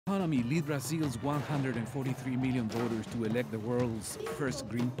economy lead Brazil's 143 million voters to elect the world's first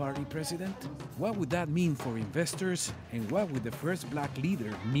Green Party president? What would that mean for investors, and what would the first black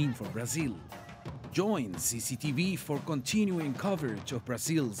leader mean for Brazil? Join CCTV for continuing coverage of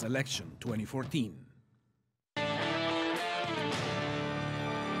Brazil's election 2014.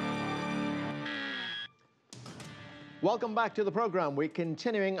 Welcome back to the program. We're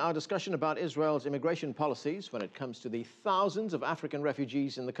continuing our discussion about Israel's immigration policies when it comes to the thousands of African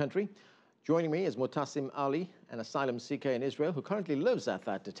refugees in the country. Joining me is Mutasim Ali, an asylum seeker in Israel who currently lives at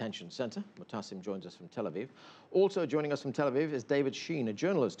that detention center. Mutasim joins us from Tel Aviv. Also joining us from Tel Aviv is David Sheen, a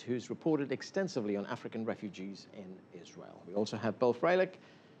journalist who's reported extensively on African refugees in Israel. We also have Bill Freilich,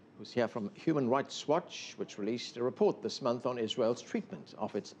 who's here from Human Rights Watch, which released a report this month on Israel's treatment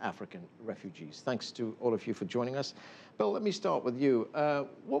of its African refugees. Thanks to all of you for joining us. Bill, let me start with you.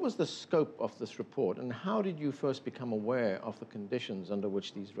 What was the scope of this report, and how did you first become aware of the conditions under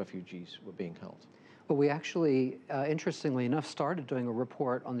which these refugees were being held? Well, we actually, interestingly enough, started doing a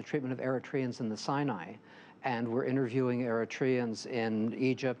report on the treatment of Eritreans in the Sinai. And we're interviewing Eritreans in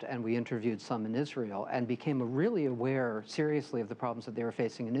Egypt, and we interviewed some in Israel, and became really aware seriously of the problems that they were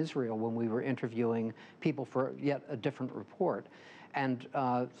facing in Israel when we were interviewing people for yet a different report, and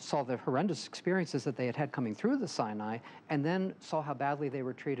saw the horrendous experiences that they had had coming through the Sinai, and then saw how badly they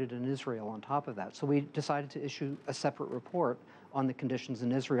were treated in Israel on top of that. So we decided to issue a separate report on the conditions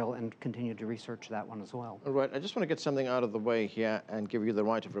in Israel and continue to research that one as well. All right, I just want to get something out of the way here and give you the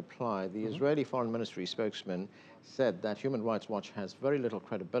right of reply. The Israeli Foreign Ministry spokesman said that Human Rights Watch has very little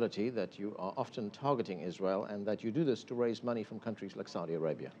credibility, that you are often targeting Israel, and that you do this to raise money from countries like Saudi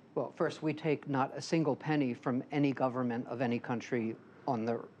Arabia. Well, first, we take not a single penny from any government of any country on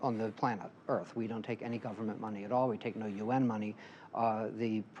the planet Earth. We don't take any government money at all. We take no UN money.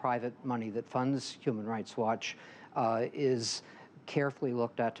 The private money that funds Human Rights Watch is carefully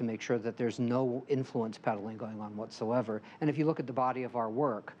looked at to make sure that there's no influence peddling going on whatsoever. And if you look at the body of our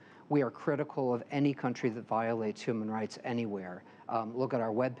work, we are critical of any country that violates human rights anywhere. Look at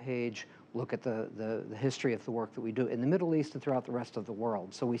our webpage, look at the history of the work that we do in the Middle East and throughout the rest of the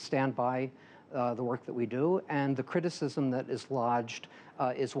world. So we stand by the work that we do, and the criticism that is lodged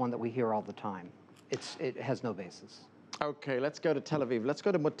is one that we hear all the time. It has no basis. Okay, let's go to Tel Aviv. Let's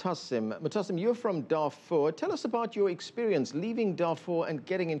go to Mutasim. Mutasim, you're from Darfur. Tell us about your experience leaving Darfur and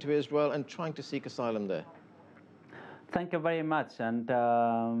getting into Israel and trying to seek asylum there. Thank you very much. And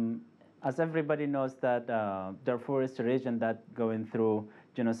as everybody knows that Darfur is a region that's going through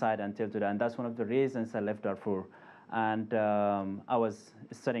genocide until today. And that's one of the reasons I left Darfur. And I was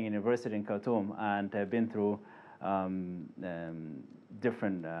studying university in Khartoum, and I've been through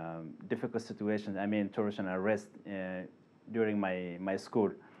different difficult situations. I mean, torture and arrest during my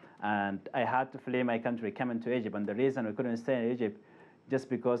school. And I had to flee my country, come into Egypt. And the reason we couldn't stay in Egypt, just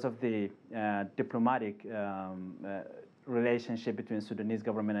because of the diplomatic relationship between Sudanese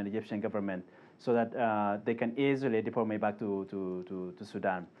government and Egyptian government, so that they can easily deport me back to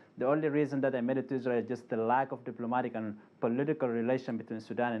Sudan. The only reason that I made it to Israel is just the lack of diplomatic and political relation between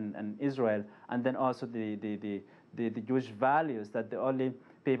Sudan and Israel, and then also the Jewish values that the only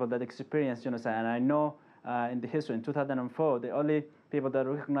people that experience genocide. And I know in the history, in 2004, the only people that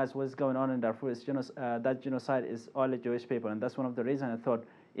recognize what's going on in Darfur is that genocide is only Jewish people. And that's one of the reasons I thought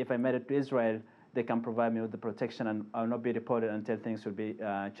if I made it to Israel, they can provide me with the protection, and I'll not be deported until things will be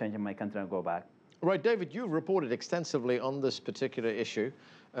changed in my country and go back. Right, David, you've reported extensively on this particular issue.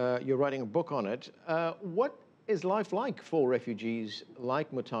 You're writing a book on it. What is life like for refugees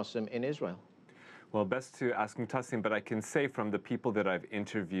like Mutasim in Israel? Well, best to ask Mutasim, but I can say from the people that I've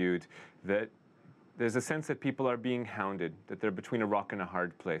interviewed that there's a sense that people are being hounded, that they're between a rock and a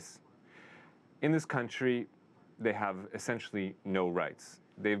hard place. In this country, they have essentially no rights.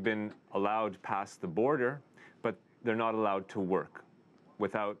 They've been allowed past the border, but they're not allowed to work.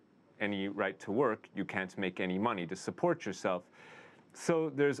 Without any right to work, you can't make any money to support yourself.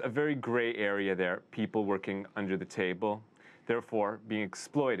 So there's a very gray area there, people working under the table, therefore being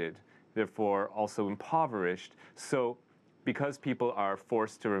exploited, therefore also impoverished. So because people are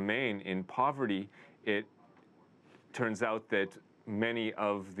forced to remain in poverty, it turns out that many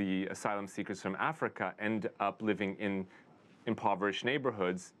of the asylum seekers from Africa end up living in impoverished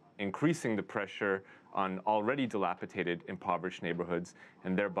neighborhoods, increasing the pressure on already dilapidated, impoverished neighborhoods,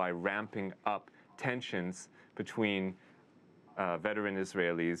 and thereby ramping up tensions between veteran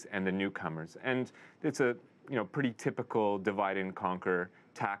Israelis and the newcomers. And it's a pretty typical divide and conquer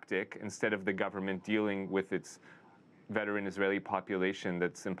tactic. Instead of the government dealing with its veteran Israeli population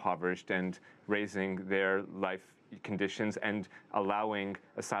that's impoverished and raising their life conditions and allowing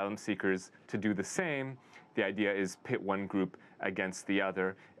asylum seekers to do the same, the idea is pit one group against the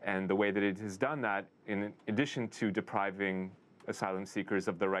other. And the way that it has done that, in addition to depriving asylum seekers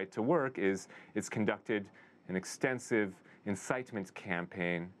of the right to work, is it's conducted an extensive incitement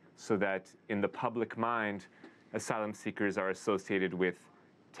campaign so that in the public mind, asylum seekers are associated with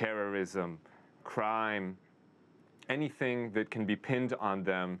terrorism, crime, anything that can be pinned on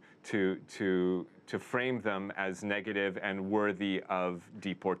them to frame them as negative and worthy of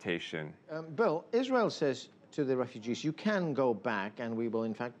deportation. Bill, Israel says to the refugees, you can go back and we will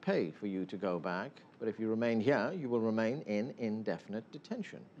in fact pay for you to go back, but if you remain here, you will remain in indefinite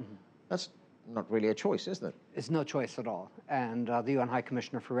detention. Mm-hmm. That's not really a choice, isn't it? It's no choice at all. And the UN High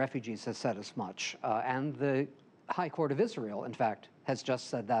Commissioner for Refugees has said as much. And the High Court of Israel, in fact, has just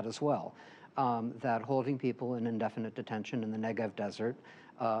said that as well, that holding people in indefinite detention in the Negev desert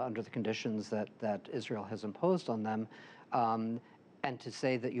under the conditions that Israel has imposed on them, and to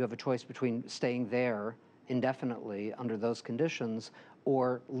say that you have a choice between staying there indefinitely under those conditions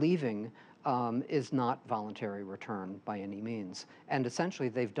or leaving is not voluntary return by any means. And essentially,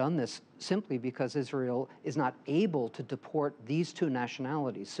 they've done this simply because Israel is not able to deport these two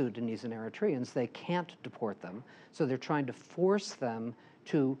nationalities, Sudanese and Eritreans. They can't deport them, so they're trying to force them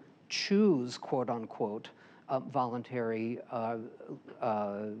to choose, quote unquote, voluntary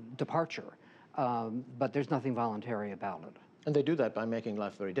departure. But there's nothing voluntary about it. And they do that by making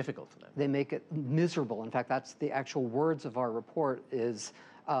life very difficult for them. They make it miserable. In fact, that's the actual words of our report is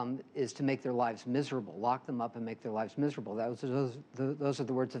to make their lives miserable, lock them up and make their lives miserable. Those are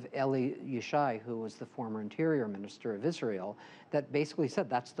the words of Eli Yishai, who was the former Interior Minister of Israel, that basically said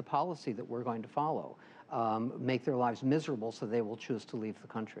that's the policy that we're going to follow. Make their lives miserable so they will choose to leave the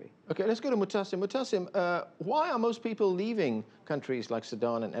country. Okay, let's go to Mutasim. Mutasim, why are most people leaving countries like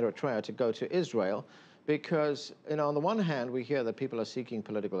Sudan and Eritrea to go to Israel? Because, you know, on the one hand, we hear that people are seeking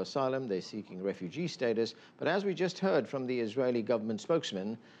political asylum, they're seeking refugee status, but as we just heard from the Israeli government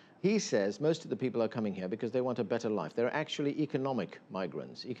spokesman, he says most of the people are coming here because they want a better life. They're actually economic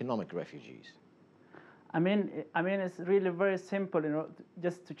migrants, economic refugees. I mean, it's really very simple, you know,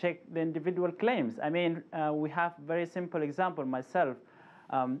 just to check the individual claims. I mean, we have very simple example. Myself,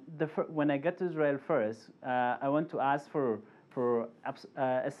 when I got to Israel first, I went to ask for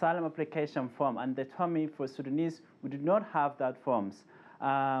asylum application form, and they told me for Sudanese we do not have that forms.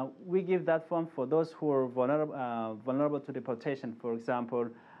 We give that form for those who are vulnerable to deportation. For example,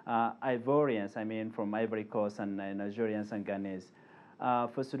 Ivorians, I mean from Ivory Coast, and Nigerians and Ghanaians.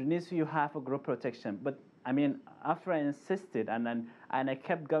 For Sudanese, you have a group protection. But I mean, after I insisted and I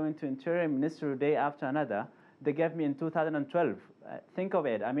kept going to Interior Ministry day after another, they gave me in 2012. Think of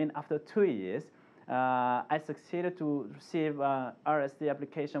it. I mean, after 2 years. I succeeded to receive RSD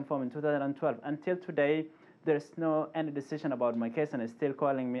application form in 2012. Until today, there's no any decision about my case, and it's still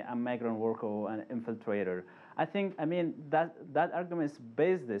calling me a migrant worker or an infiltrator. I mean, that argument is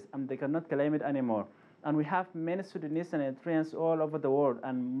baseless, and they cannot claim it anymore. And we have many Sudanese and Eritreans all over the world,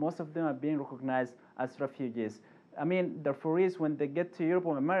 and most of them are being recognized as refugees. I mean, the refugees, when they get to Europe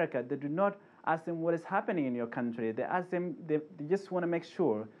or America, they do not ask them what is happening in your country. They ask them, they just want to make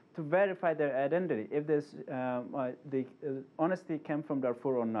sure to verify their identity, if there's the honesty came from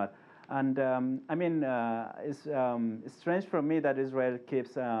Darfur or not. And I mean, it's strange for me that Israel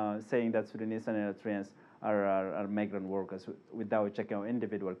keeps saying that Sudanese and Eritreans are migrant workers without checking on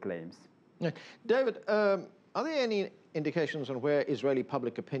individual claims. Yeah. David, are there any indications on where Israeli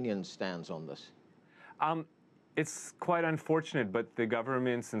public opinion stands on this? It's quite unfortunate, but the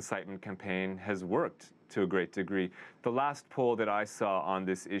government's incitement campaign has worked to a great degree. The last poll that I saw on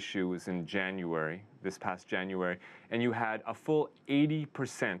this issue was in January, this past January, and you had a full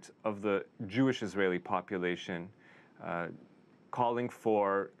 80% of the Jewish Israeli population calling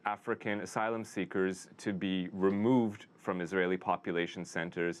for African asylum seekers to be removed from Israeli population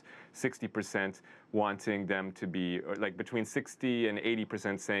centers, 60% wanting them to be, or like between 60 and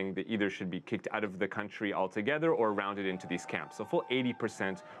 80% saying they either should be kicked out of the country altogether or rounded into these camps. So full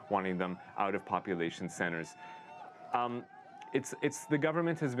 80% wanting them out of population centers. The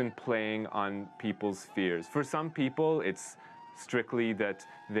government has been playing on people's fears. For some people, it's strictly that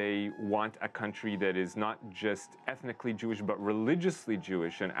they want a country that is not just ethnically Jewish, but religiously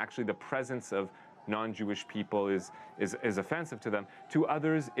Jewish, and actually the presence of non-Jewish people is offensive to them. To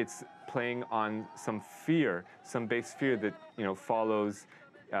others, it's playing on some fear, some base fear that follows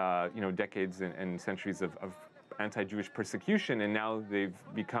decades and centuries of anti-Jewish persecution, and now they've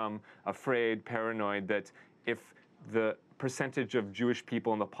become afraid, paranoid that if the percentage of Jewish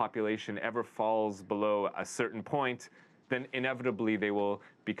people in the population ever falls below a certain point, then inevitably they will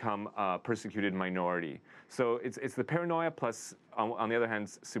become a persecuted minority. So it's the paranoia plus, on the other hand,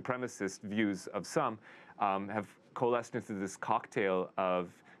 supremacist views of some have coalesced into this cocktail of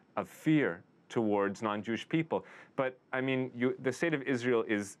fear towards non-Jewish people. But I mean, the state of Israel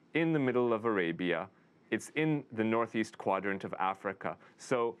is in the middle of Arabia. It's in the northeast quadrant of Africa.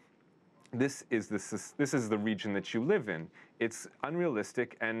 So this is the region that you live in. It's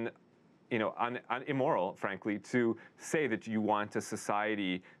unrealistic and immoral, frankly, to say that you want a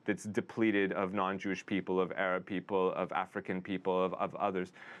society that's depleted of non-Jewish people, of Arab people, of African people, of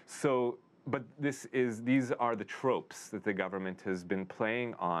others. So, but these are the tropes that the government has been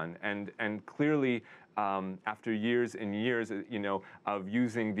playing on, and clearly, after years and years, of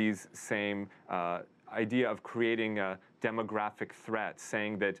using these same idea of creating a demographic threat,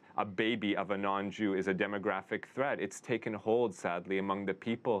 saying that a baby of a non-Jew is a demographic threat. It's taken hold, sadly, among the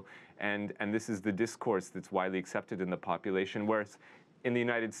people, and this is the discourse that's widely accepted in the population, whereas in the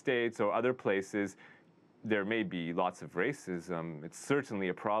United States or other places, there may be lots of racism. It's certainly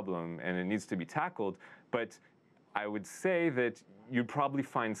a problem, and it needs to be tackled, but I would say that you'd probably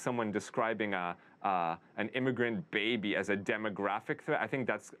find someone describing an immigrant baby as a demographic threat. I think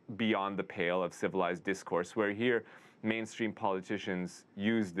that's beyond the pale of civilized discourse, where here mainstream politicians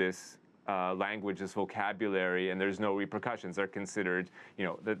use this language, this vocabulary, and there's no repercussions. They're considered,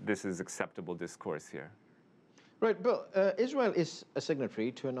 that this is acceptable discourse here. Right, Bill, Israel is a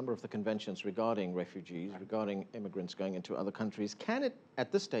signatory to a number of the conventions regarding refugees, regarding immigrants going into other countries. Can it,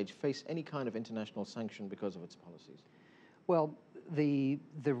 at this stage, face any kind of international sanction because of its policies? Well, the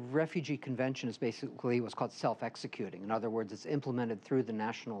Refugee Convention is basically what's called self-executing. In other words, it's implemented through the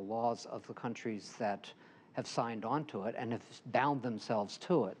national laws of the countries that have signed on to it and have bound themselves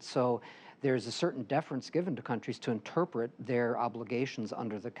to it. So there's a certain deference given to countries to interpret their obligations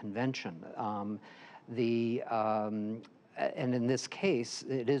under the convention. And in this case,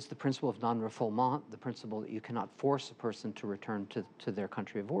 it is the principle of non-refoulement, the principle that you cannot force a person to return to their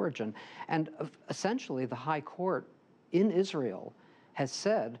country of origin. And essentially, the High Court in Israel has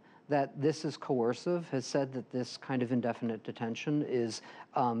said that this is coercive, has said that this kind of indefinite detention is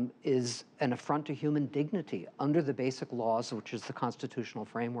an affront to human dignity under the basic laws, which is the constitutional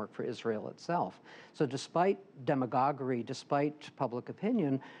framework for Israel itself. So despite demagoguery, despite public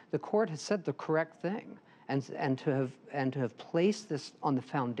opinion, the court has said the correct thing. And to have placed this on the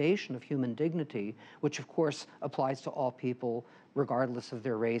foundation of human dignity, which of course applies to all people, regardless of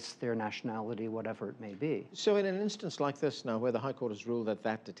their race, their nationality, whatever it may be. So in an instance like this now, where the High Court has ruled that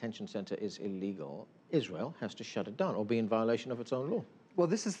that detention center is illegal, Israel has to shut it down or be in violation of its own law. Well,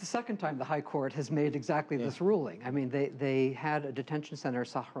 this is the second time the High Court has made exactly this ruling. I mean, they had a detention center,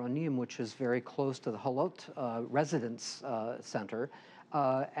 Sahranim, which is very close to the Holot residence center,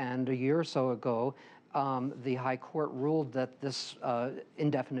 and a year or so ago, the High Court ruled that this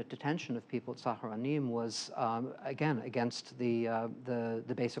indefinite detention of people at Sahranim was, again, against the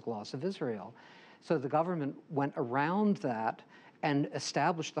basic laws of Israel. So the government went around that and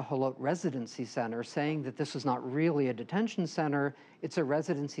established the Holot Residency Center, saying that this is not really a detention center, it's a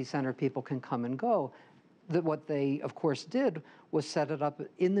residency center, people can come and go. What they, of course, did was set it up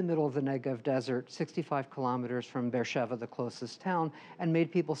in the middle of the Negev Desert, 65 kilometers from Beersheba, the closest town, and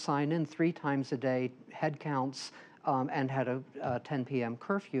made people sign in 3 times a day, head counts, and had a 10 p.m.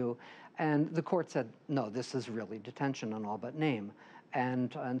 curfew. And the court said, no, this is really detention in all but name.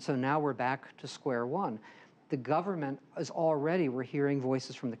 And so now we're back to square one. The government is already, we're hearing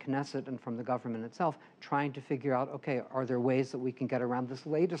voices from the Knesset and from the government itself, trying to figure out, okay, are there ways that we can get around this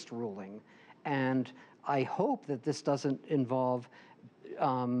latest ruling? And I hope that this doesn't involve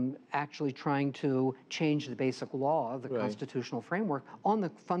actually trying to change the basic law, the constitutional framework, on the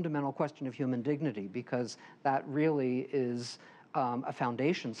fundamental question of human dignity, because that really is a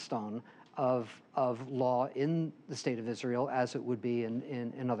foundation stone of law in the State of Israel, as it would be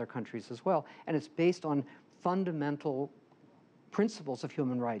in other countries as well. And it's based on fundamental principles of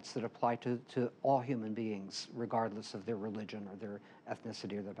human rights that apply to all human beings, regardless of their religion or their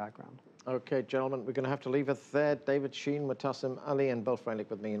ethnicity or their background. Okay, gentlemen, we're going to have to leave it there. David Sheen, Mutasim Ali, and Bill Freilich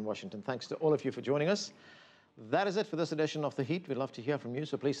with me in Washington. Thanks to all of you for joining us. That is it for this edition of The Heat. We'd love to hear from you,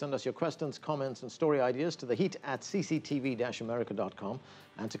 so please send us your questions, comments, and story ideas to theheat@cctv-america.com.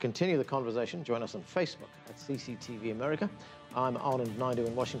 And to continue the conversation, join us on Facebook at CCTV America. I'm Arnold Naidu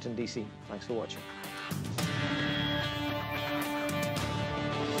in Washington, D.C. Thanks for watching.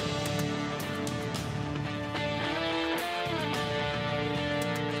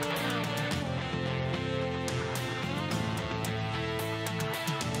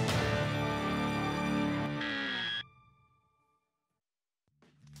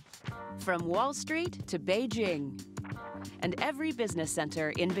 From Wall Street to Beijing, and every business center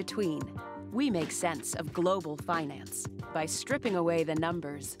in between, we make sense of global finance by stripping away the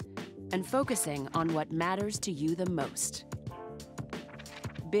numbers, and focusing on what matters to you the most.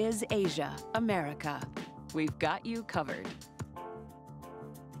 Biz Asia, America. We've got you covered.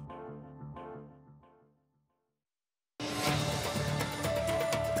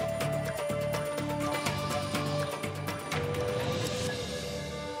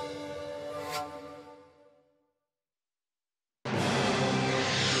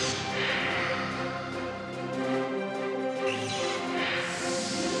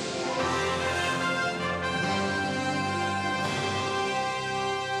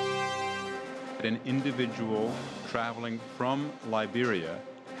 An individual traveling from Liberia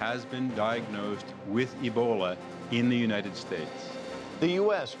has been diagnosed with Ebola in the United States. The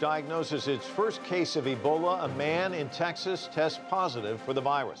U.S. diagnoses its first case of Ebola. A man in Texas tests positive for the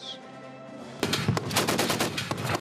virus.